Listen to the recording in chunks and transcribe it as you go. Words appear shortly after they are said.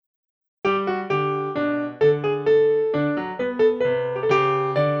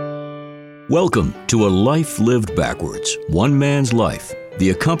Welcome to A Life Lived Backwards, One Man's Life,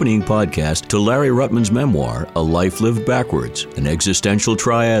 the accompanying podcast to Larry Ruttman's memoir, A Life Lived Backwards, an existential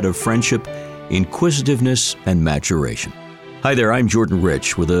triad of friendship, inquisitiveness, and maturation. Hi there, I'm Jordan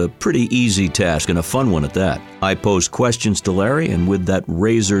Rich with a pretty easy task and a fun one at that. I pose questions to Larry, and with that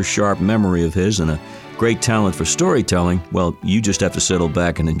razor-sharp memory of his and a great talent for storytelling, well, you just have to settle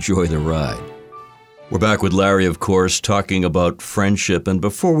back and enjoy the ride. We're back with Larry, of course, talking about friendship. And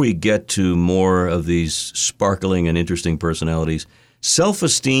before we get to more of these sparkling and interesting personalities,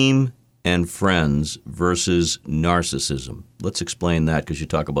 self-esteem and friends versus narcissism. Let's explain that, because you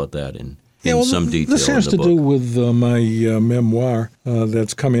talk about that in some detail. This has to do with my memoir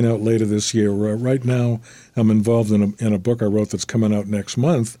that's coming out later this year. Right now, I'm involved in a book I wrote that's coming out next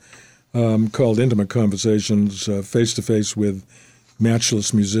month called Intimate Conversations, Face-to-Face with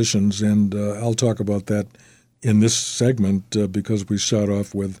Matchless Musicians, and I'll talk about that in this segment because we start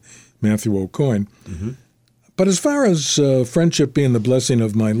off with Matthew Aucoin. Mm-hmm. But as far as friendship being the blessing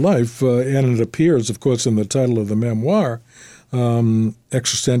of my life, and it appears, of course, in the title of the memoir,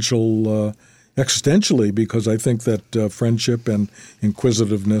 existentially, because I think that friendship and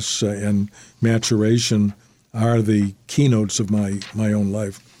inquisitiveness and maturation are the keynotes of my own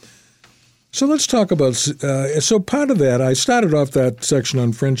life. So let's talk about, so part of that, I started off that section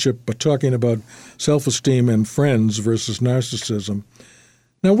on friendship by talking about self-esteem and friends versus narcissism.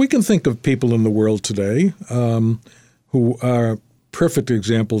 Now, we can think of people in the world today who are perfect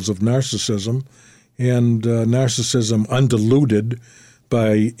examples of narcissism, and narcissism undiluted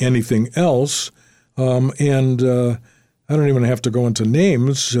by anything else. And I don't even have to go into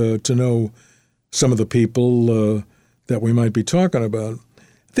names to know some of the people that we might be talking about.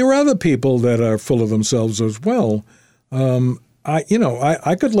 There are other people that are full of themselves as well. I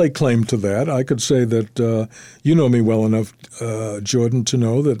could lay claim to that. I could say that you know me well enough, Jordan, to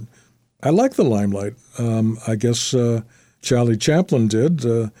know that I like the limelight. I guess Charlie Chaplin did.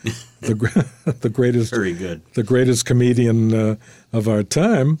 The greatest, very good, the greatest comedian of our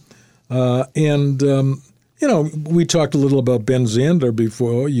time, we talked a little about Ben Zander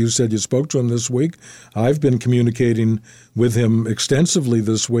before. You said you spoke to him this week. I've been communicating with him extensively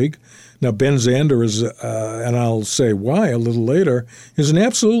this week. Now, Ben Zander is, and I'll say why a little later, is an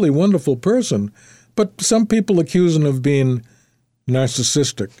absolutely wonderful person. But some people accuse him of being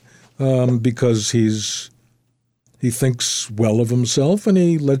narcissistic because he thinks well of himself, and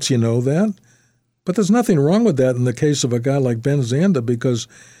he lets you know that. But there's nothing wrong with that in the case of a guy like Ben Zander, because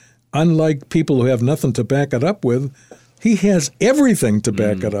unlike people who have nothing to back it up with, he has everything to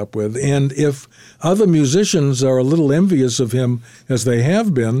back it up with. And if other musicians are a little envious of him, as they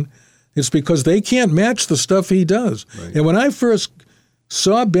have been, it's because they can't match the stuff he does. Right. And when I first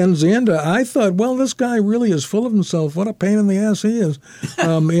saw Ben Zander, I thought, well, this guy really is full of himself. What a pain in the ass he is.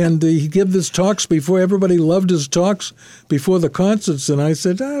 And he gave his talks before. Everybody loved his talks before the concerts. And I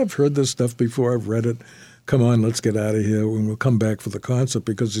said, I've heard this stuff before. I've read it. Come on, let's get out of here, and we'll come back for the concert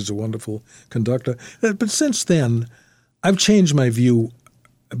because he's a wonderful conductor. But since then, I've changed my view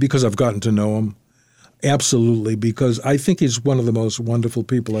because I've gotten to know him. Absolutely, because I think he's one of the most wonderful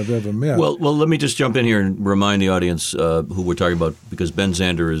people I've ever met. Well, let me just jump in here and remind the audience who we're talking about, because Ben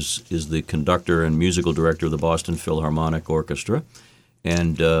Zander is the conductor and musical director of the Boston Philharmonic Orchestra.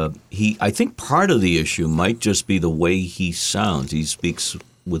 And I think part of the issue might just be the way he sounds. He speaks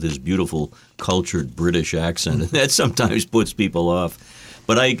with his beautiful, cultured British accent, and that sometimes puts people off.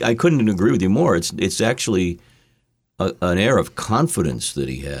 But I couldn't agree with you more. It's actually an air of confidence that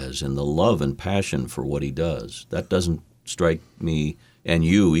he has and the love and passion for what he does. That doesn't strike me and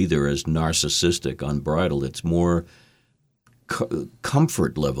you either as narcissistic, unbridled. It's more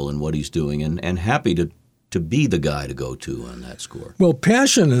comfort level in what he's doing, and happy to be the guy to go to on that score. Well,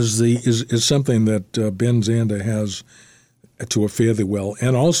 passion is something that Ben Zander has to a fairly well,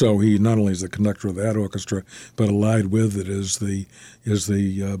 and also he not only is the conductor of that orchestra, but allied with it is the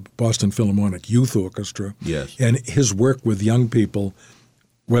Boston Philharmonic Youth Orchestra. Yes, and his work with young people,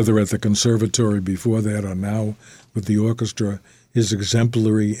 whether at the conservatory before that or now with the orchestra, is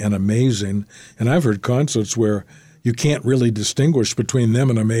exemplary and amazing. And I've heard concerts where you can't really distinguish between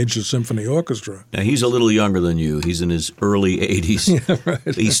them and a major symphony orchestra. Now, he's a little younger than you. He's in his early 80s. Yeah,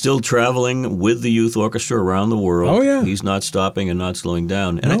 right. He's still traveling with the youth orchestra around the world. Oh, yeah. He's not stopping and not slowing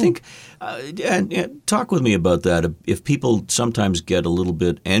down. And no. I think, and talk with me about that. If people sometimes get a little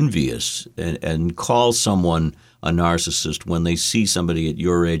bit envious and call someone a narcissist when they see somebody at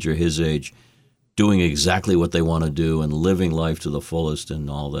your age or his age doing exactly what they want to do and living life to the fullest and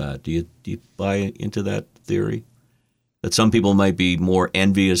all that. Do you buy into that theory? That some people might be more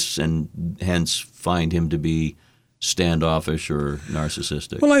envious and hence find him to be standoffish or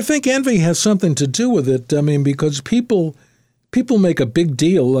narcissistic? Well, I think envy has something to do with it. I mean, because people make a big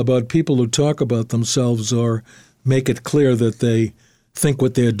deal about people who talk about themselves or make it clear that they think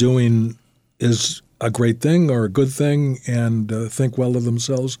what they're doing is a great thing or a good thing and think well of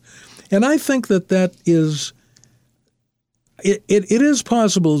themselves. And I think that is it is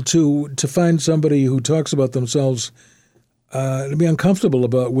possible to find somebody who talks about themselves to be uncomfortable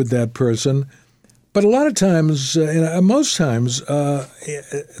with that person. But a lot of times, most times,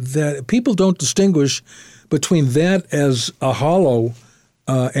 that people don't distinguish between that as a hollow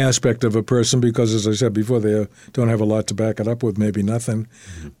aspect of a person because, as I said before, they don't have a lot to back it up with, maybe nothing,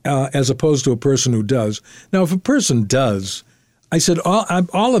 as opposed to a person who does. Now, if a person does, I said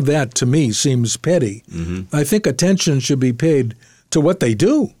all of that to me seems petty. Mm-hmm. I think attention should be paid to what they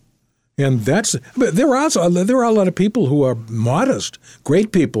do. And but there are a lot of people who are modest,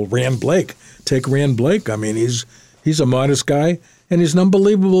 great people. Rand Blake, take Rand Blake. I mean, he's a modest guy, and he's an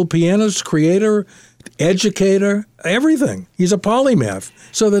unbelievable pianist, creator, educator, everything. He's a polymath.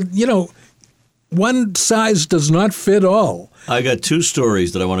 So that, one size does not fit all. I got two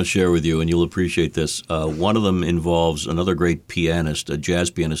stories that I want to share with you, and you'll appreciate this. One of them involves another great pianist, a jazz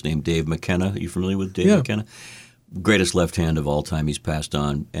pianist named Dave McKenna. Are you familiar with Dave McKenna? Greatest left hand of all time. He's passed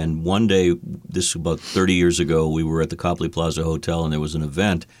on. And one day, this was about 30 years ago, we were at the Copley Plaza Hotel, and there was an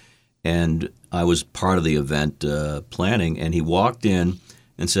event, and I was part of the event planning, and he walked in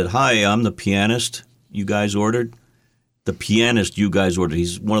and said, "Hi, I'm the pianist you guys ordered." The pianist you guys ordered.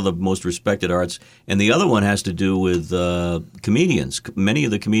 He's one of the most respected arts. And the other one has to do with comedians. Many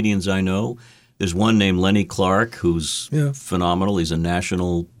of the comedians I know, there's one named Lenny Clark who's phenomenal. He's a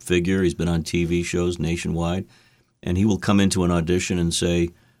national figure. He's been on TV shows nationwide. And he will come into an audition and say,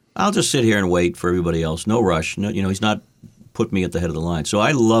 "I'll just sit here and wait for everybody else. No rush." No, he's not put me at the head of the line. So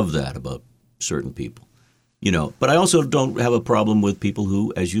I love that about certain people. But I also don't have a problem with people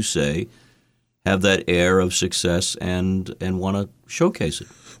who, as you say, have that air of success and want to showcase it.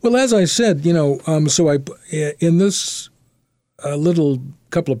 Well, as I said, so in this little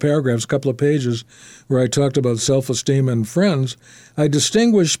couple of paragraphs, couple of pages, where I talked about self-esteem and friends, I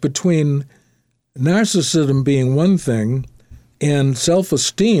distinguish between narcissism being one thing and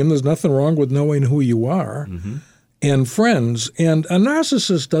self-esteem. There's nothing wrong with knowing who you are, and friends. And a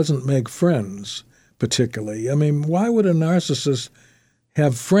narcissist doesn't make friends particularly. I mean, why would a narcissist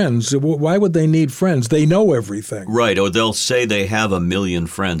have friends? Why would they need friends? They know everything. Right, or they'll say they have 1 million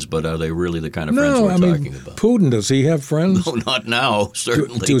friends, but are they really the kind of friends we're talking about? Putin, does he have friends? No, not now,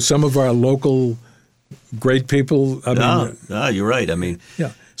 certainly. Do some of our local great people? You're right. I mean,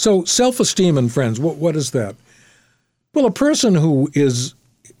 yeah. So self-esteem and friends, what is that? Well, a person who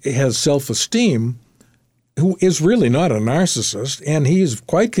has self-esteem, who is really not a narcissist, and he's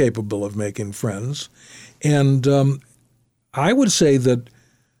quite capable of making friends, and I would say that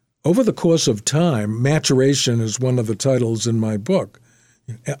over the course of time, maturation is one of the titles in my book.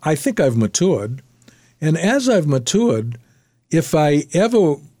 I think I've matured. And as I've matured, if I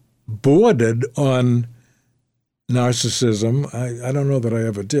ever boarded on narcissism, I don't know that I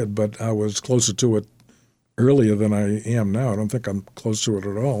ever did, but I was closer to it earlier than I am now. I don't think I'm close to it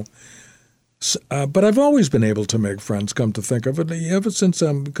at all. But I've always been able to make friends, come to think of it, ever since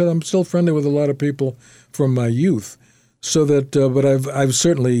because I'm still friendly with a lot of people from my youth. So that, but I've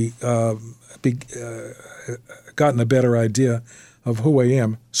certainly gotten a better idea of who I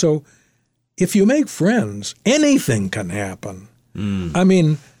am. So, if you make friends, anything can happen. I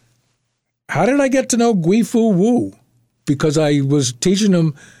mean, how did I get to know Gui Fu Wu? Because I was teaching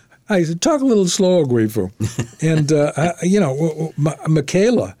him. I said, "Talk a little slower, Gui Fu," and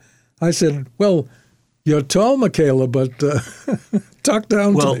Michaela. I said, "Well, you're tall, Michaela, but talk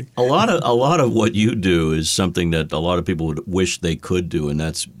down to me." Well, a lot of what you do is something that a lot of people would wish they could do, and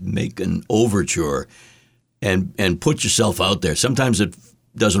that's make an overture and put yourself out there. Sometimes it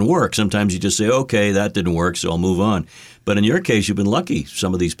doesn't work. Sometimes you just say, "Okay, that didn't work, so I'll move on." But in your case, you've been lucky,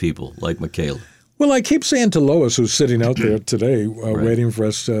 some of these people, like Michaela. Well, I keep saying to Lois, who's sitting out there today waiting for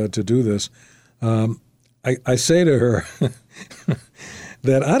us to do this, I say to her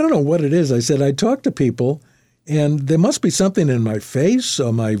that I don't know what it is. I said, I talk to people, and there must be something in my face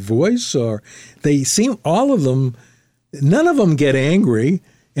or my voice, or they seem, all of them, none of them get angry,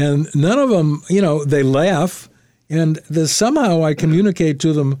 and none of them, they laugh, and there's somehow I communicate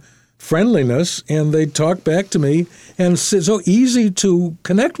to them friendliness, and they talk back to me, and it's so easy to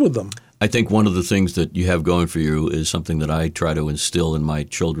connect with them. I think one of the things that you have going for you is something that I try to instill in my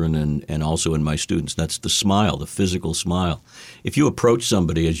children and also in my students. That's the smile, the physical smile. If you approach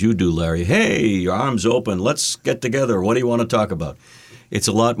somebody, as you do, Larry, "Hey, your arms open, let's get together. What do you want to talk about?" It's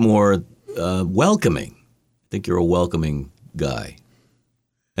a lot more welcoming. think you're a welcoming guy.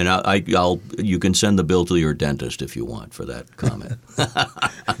 And I'll you can send the bill to your dentist if you want for that comment.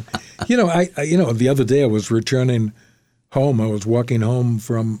 The other day I was returning home. I was walking home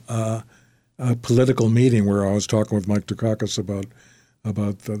from a political meeting where I was talking with Mike Dukakis about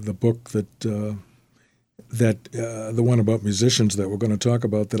the book that the one about musicians that we're going to talk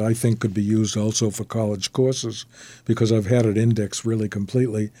about that I think could be used also for college courses, because I've had it indexed really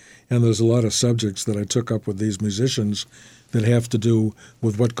completely, and there's a lot of subjects that I took up with these musicians that have to do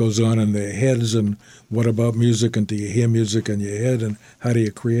with what goes on in their heads and what about music, and do you hear music in your head, and how do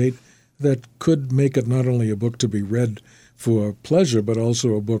you create, that could make it not only a book to be read for pleasure, but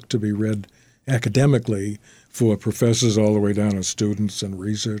also a book to be read academically for professors all the way down to students and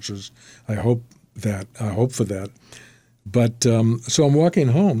researchers. I hope for that. But so I'm walking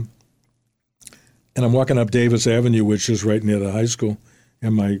home, and I'm walking up Davis Avenue, which is right near the high school,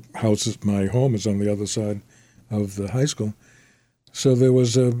 and my home is on the other side of the high school. So there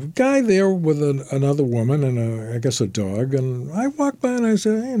was a guy there with another woman and I guess a dog, and I walked by and I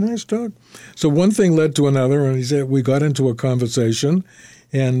said, "Hey, nice dog." So one thing led to another, and he said we got into a conversation,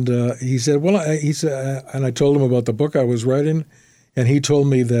 and he said, and I told him about the book I was writing, and he told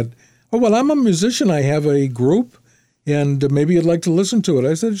me that, "Oh, well, I'm a musician. I have a group, and maybe you'd like to listen to it."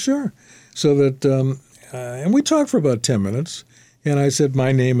 I said, "Sure." So that, and we talked for about 10 minutes, and I said,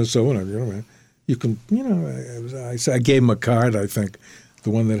 "My name is so and so. You can, I gave him a card, I think, the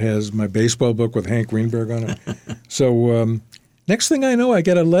one that has my baseball book with Hank Greenberg on it." So next thing I know, I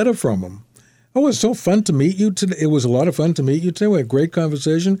get a letter from him. "Oh, it was so fun to meet you today. It was a lot of fun to meet you today. We had a great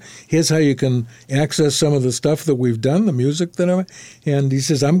conversation. Here's how you can access some of the stuff that we've done, the music that I." And he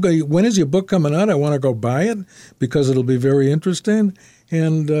says, "When is your book coming out? I want to go buy it because it'll be very interesting."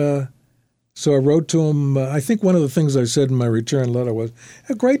 And so I wrote to him. I think one of the things I said in my return letter was,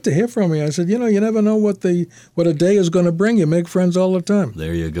 "Great to hear from you." I said, "You never know what a day is going to bring. You make friends all the time."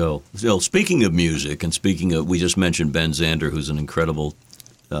 There you go. So speaking of music, and we just mentioned Ben Zander, who's an incredible,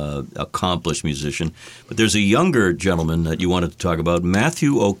 accomplished musician. But there's a younger gentleman that you wanted to talk about,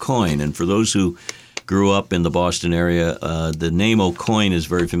 Matthew Aucoin. And for those who grew up in the Boston area, the name Aucoin is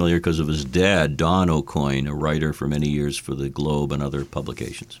very familiar because of his dad, Don Aucoin, a writer for many years for the Globe and other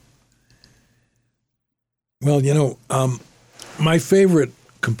publications. Well, my favorite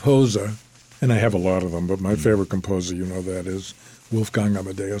composer, and I have a lot of them, but my favorite composer, that is Wolfgang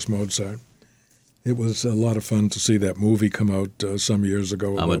Amadeus Mozart. It was a lot of fun to see that movie come out some years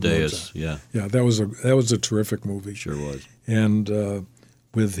ago. Amadeus, yeah. Yeah, that was a terrific movie. Sure was. And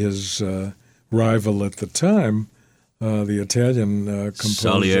with his rival at the time, the Italian composer.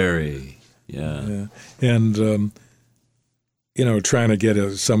 Salieri, yeah. And, trying to get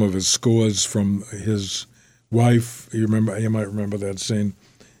some of his scores from his wife. You might remember that scene,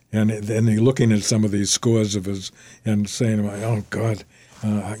 and then he looking at some of these scores of his and saying, "Oh God,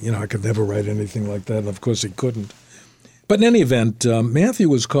 I could never write anything like that." And of course he couldn't. But in any event, Matthew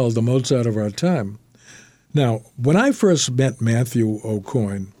was called the Mozart of our time. Now, when I first met Matthew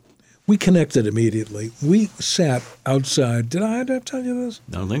Aucoin, we connected immediately. We sat outside. Did I tell you this?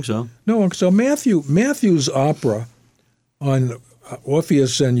 I don't think so. No. So Matthew's opera on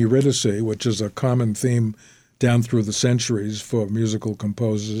Orpheus and Eurydice, which is a common theme down through the centuries for musical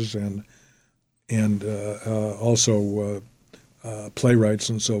composers and also playwrights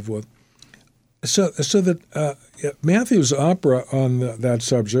and so forth. So that Matthew's opera on that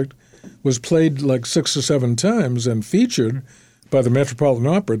subject was played like 6 or 7 times and featured by the Metropolitan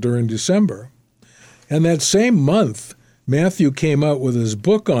Opera during December. And that same month, Matthew came out with his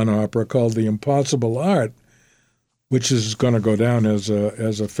book on opera called The Impossible Art, which is going to go down as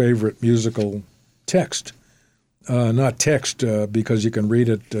a favorite musical text. Not text because you can read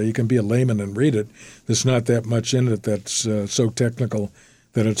it. You can be a layman and read it. There's not that much in it that's so technical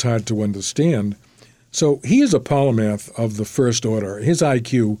that it's hard to understand. So he is a polymath of the first order. His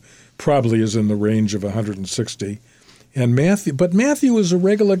IQ probably is in the range of 160. But Matthew is a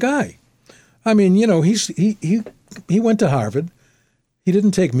regular guy. I mean, he went to Harvard. He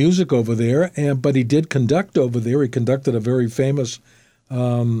didn't take music over there, but he did conduct over there. He conducted a very famous.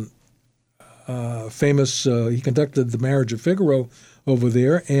 He conducted The Marriage of Figaro over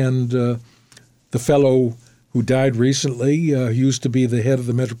there, and the fellow who died recently used to be the head of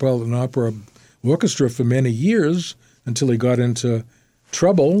the Metropolitan Opera Orchestra for many years until he got into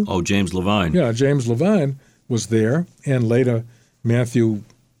trouble. Oh, James Levine. Yeah, James Levine was there, and later Matthew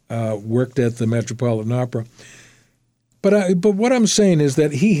worked at the Metropolitan Opera. But what I'm saying is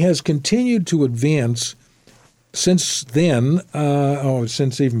that he has continued to advance since then,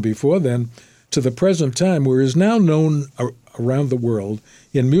 since even before then, to the present time, where he is now known around the world.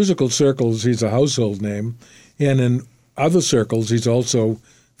 In musical circles, he's a household name, and in other circles, he's also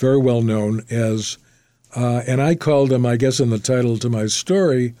very well known as, and I called him, I guess in the title to my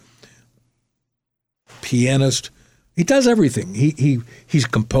story, pianist. He does everything. He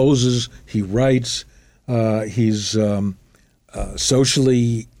composes, he writes, he's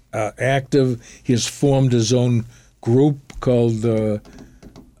socially active. He has formed his own group called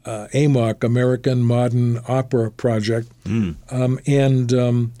AMOC, American Modern Opera Project. I've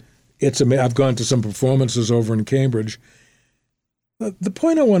gone to some performances over in Cambridge. The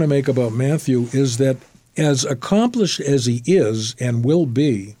point I want to make about Matthew is that as accomplished as he is and will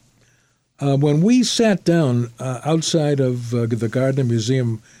be, when we sat down outside of the Gardner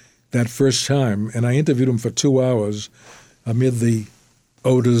Museum that first time, and I interviewed him for 2 hours amid the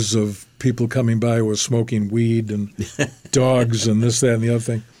odors of people coming by who were smoking weed and dogs and this, that, and the other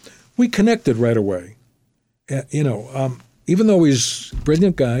thing, we connected right away. Even though he's a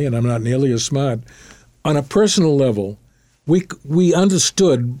brilliant guy and I'm not nearly as smart, on a personal level, we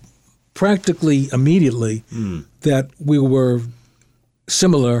understood practically immediately that we were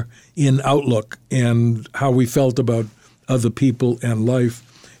similar in outlook and how we felt about other people and life.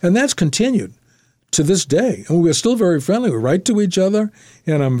 And that's continued to this day. And we're still very friendly. We write to each other,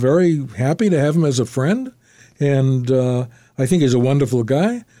 and I'm very happy to have him as a friend. And I think he's a wonderful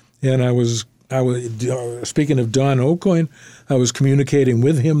guy. And I was speaking of Don Aucoin, I was communicating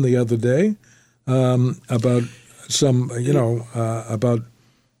with him the other day about about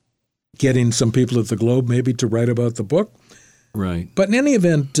getting some people at the Globe maybe to write about the book. Right. But in any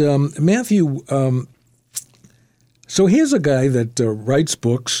event, Matthew, so here's a guy that writes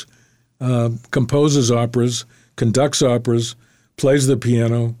books, composes operas, conducts operas, plays the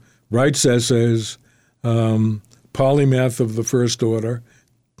piano, writes essays, polymath of the first order,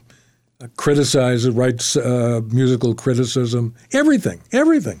 criticizes, writes musical criticism, everything.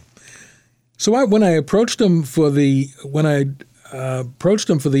 So when I approached him for the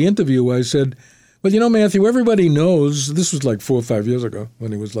interview, I said, well, Matthew, everybody knows, this was like 4 or 5 years ago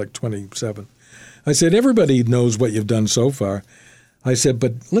when he was like 27. I said, everybody knows what you've done so far. I said,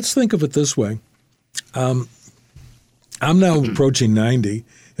 but let's think of it this way. I'm now approaching 90,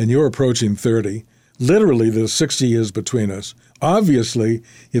 and you're approaching 30. Literally, there's 60 years between us. Obviously,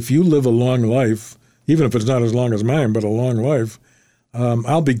 if you live a long life, even if it's not as long as mine, but a long life,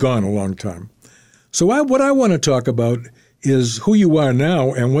 I'll be gone a long time. So what I want to talk about is who you are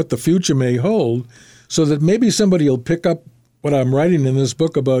now and what the future may hold, so that maybe somebody will pick up what I'm writing in this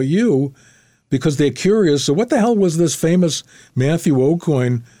book about you because they're curious. So what the hell was this famous Matthew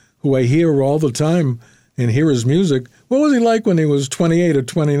Aucoin, who I hear all the time and hear his music, what was he like when he was 28 or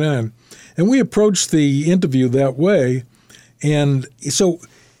 29? And we approached the interview that way. And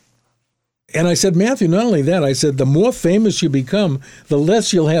I said, Matthew, not only that, I said, the more famous you become, the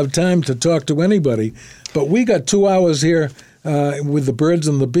less you'll have time to talk to anybody. But we got 2 hours here with the birds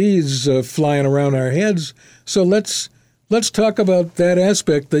and the bees flying around our heads. So let's talk about that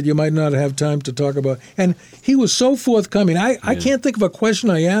aspect that you might not have time to talk about. And he was so forthcoming. I can't think of a question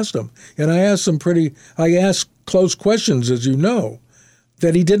I asked him. And I asked close questions, as you know,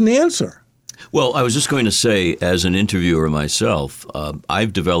 that he didn't answer. Well, I was just going to say, as an interviewer myself,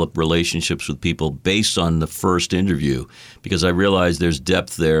 I've developed relationships with people based on the first interview because I realize there's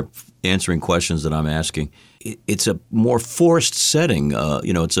depth there answering questions that I'm asking. It's a more forced setting.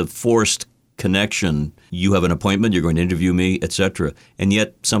 It's a forced connection. You have an appointment, you're going to interview me, etc. And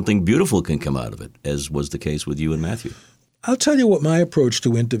yet something beautiful can come out of it, as was the case with you and Matthew. I'll tell you what my approach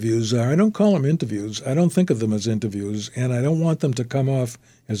to interviews are. I don't call them interviews. I don't think of them as interviews, and I don't want them to come off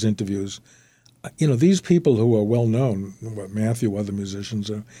as interviews. These people who are well known, Matthew, other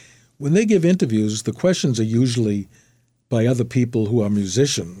musicians, when they give interviews, the questions are usually by other people who are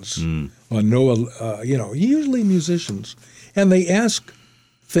musicians or know, usually musicians. And they ask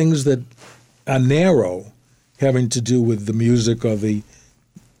things that are narrow, having to do with the music or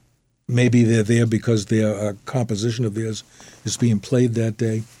maybe they're there because a composition of theirs is being played that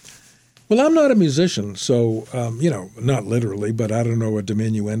day. Well, I'm not a musician, so, not literally, but I don't know a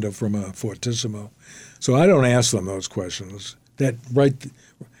diminuendo from a fortissimo. So I don't ask them those questions.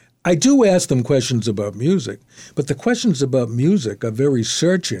 I do ask them questions about music, but the questions about music are very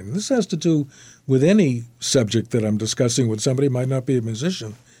searching. This has to do with any subject that I'm discussing with somebody who might not be a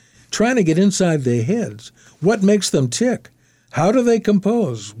musician. Trying to get inside their heads. What makes them tick? How do they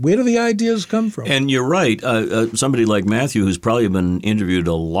compose? Where do the ideas come from? And you're right. Somebody like Matthew, who's probably been interviewed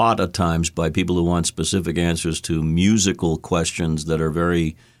a lot of times by people who want specific answers to musical questions that are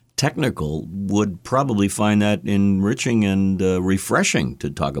very technical would probably find that enriching and refreshing to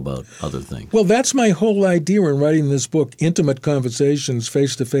talk about other things. Well, that's my whole idea in writing this book, Intimate Conversations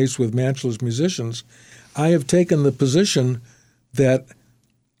Face-to-Face with Matchless Musicians. I have taken the position that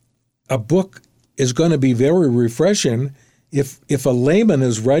a book is going to be very refreshing if a layman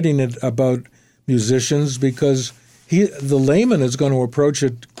is writing it about musicians, because the layman is going to approach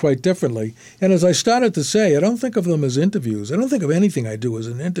it quite differently. And as I started to say, I don't think of them as interviews. I don't think of anything I do as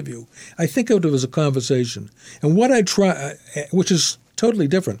an interview. I think of it as a conversation. And what I try, which is totally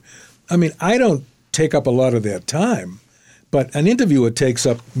different. I mean, I don't take up a lot of their time, but an interviewer takes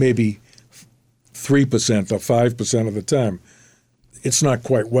up maybe 3% or 5% of the time. It's not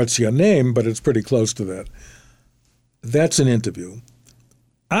quite what's your name, but it's pretty close to that. That's an interview.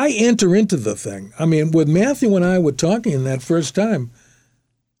 I enter into the thing. I mean, with Matthew and I were talking that first time,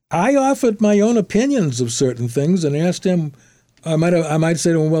 I offered my own opinions of certain things and asked him, I might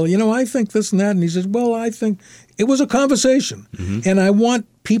say to him, well, I think this and that. And he says, well, I think it was a conversation. Mm-hmm. And I want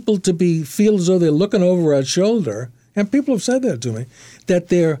people to feel as though they're looking over our shoulder. And people have said that to me, that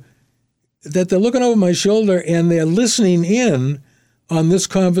they're looking over my shoulder and they're listening in on this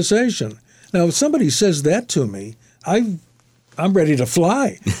conversation. Now, if somebody says that to me, I'm ready to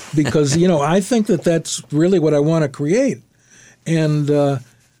fly because, I think that that's really what I want to create. And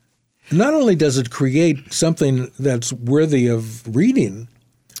not only does it create something that's worthy of reading,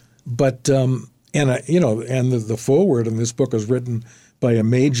 but, and the foreword in this book is written by a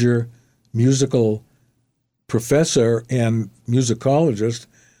major musical professor and musicologist,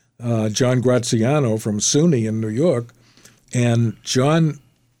 John Graziano from SUNY in New York. And John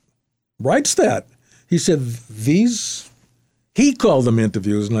writes that. He said he called them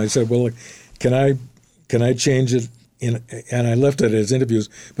interviews, and I said, well, can I change it? And I left it as interviews,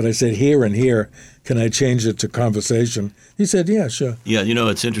 but I said here and here, can I change it to conversation? He said, yeah, sure. Yeah,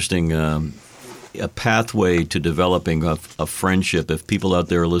 it's interesting, a pathway to developing a friendship. If people out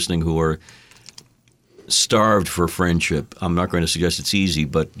there are listening who are starved for friendship, I'm not going to suggest it's easy,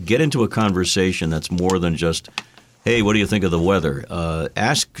 but get into a conversation that's more than just, hey, what do you think of the weather?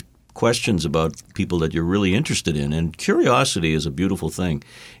 Ask questions about people that you're really interested in, and curiosity is a beautiful thing.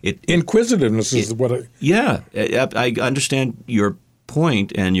 Inquisitiveness is what I... Yeah, I understand your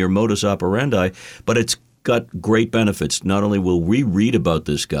point and your modus operandi, but it's got great benefits. Not only will we read about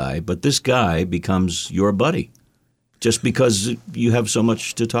this guy, but this guy becomes your buddy just because you have so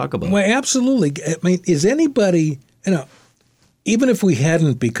much to talk about. Well, absolutely. I mean, is anybody, even if we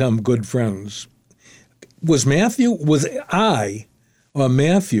hadn't become good friends, was I or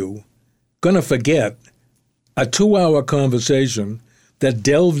Matthew going to forget a 2-hour conversation that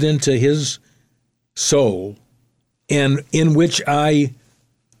delved into his soul and in which I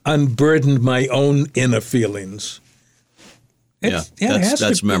unburdened my own inner feelings?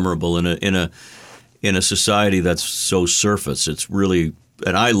 That's memorable in a society that's so surface. It's really,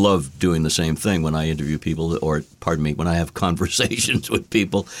 and I love doing the same thing when I interview people, or pardon me, when I have conversations with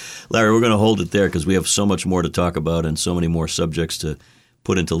people. Larry, we're going to hold it there because we have so much more to talk about and so many more subjects to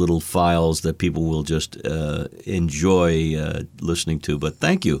put into little files that people will just enjoy listening to. But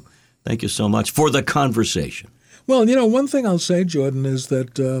thank you so much for the conversation. Well, one thing I'll say, Jordan, is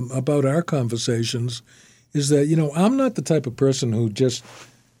that about our conversations is that, I'm not the type of person who just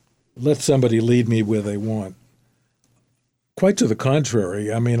lets somebody lead me where they want. Quite to the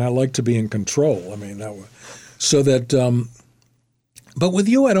contrary. I mean, I like to be in control. I mean, so that, but with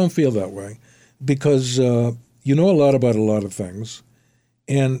you, I don't feel that way because you know a lot about a lot of things.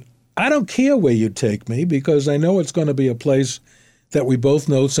 And I don't care where you take me because I know it's going to be a place that we both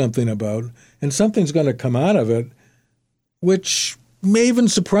know something about, and something's going to come out of it which may even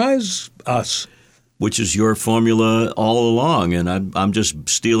surprise us. Which is your formula all along, and I'm just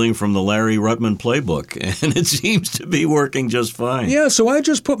stealing from the Larry Ruttman playbook, and it seems to be working just fine. Yeah, so I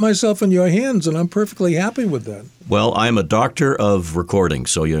just put myself in your hands, and I'm perfectly happy with that. Well, I'm a doctor of recording,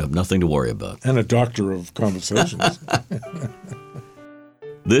 so you have nothing to worry about. And a doctor of conversations.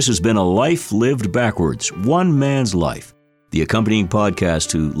 This has been A Life Lived Backwards, One Man's Life, the accompanying podcast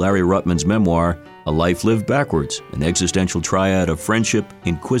to Larry Ruttman's memoir, A Life Lived Backwards, an existential triad of friendship,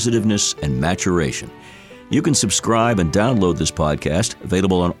 inquisitiveness, and maturation. You can subscribe and download this podcast,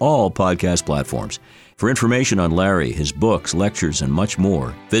 available on all podcast platforms. For information on Larry, his books, lectures, and much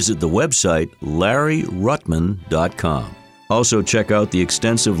more, visit the website LarryRuttman.com. Also, check out the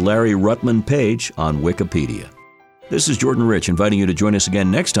extensive Larry Ruttman page on Wikipedia. This is Jordan Rich, inviting you to join us again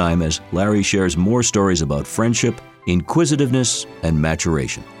next time as Larry shares more stories about friendship, inquisitiveness, and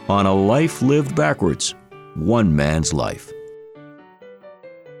maturation on A Life Lived Backwards, One Man's Life.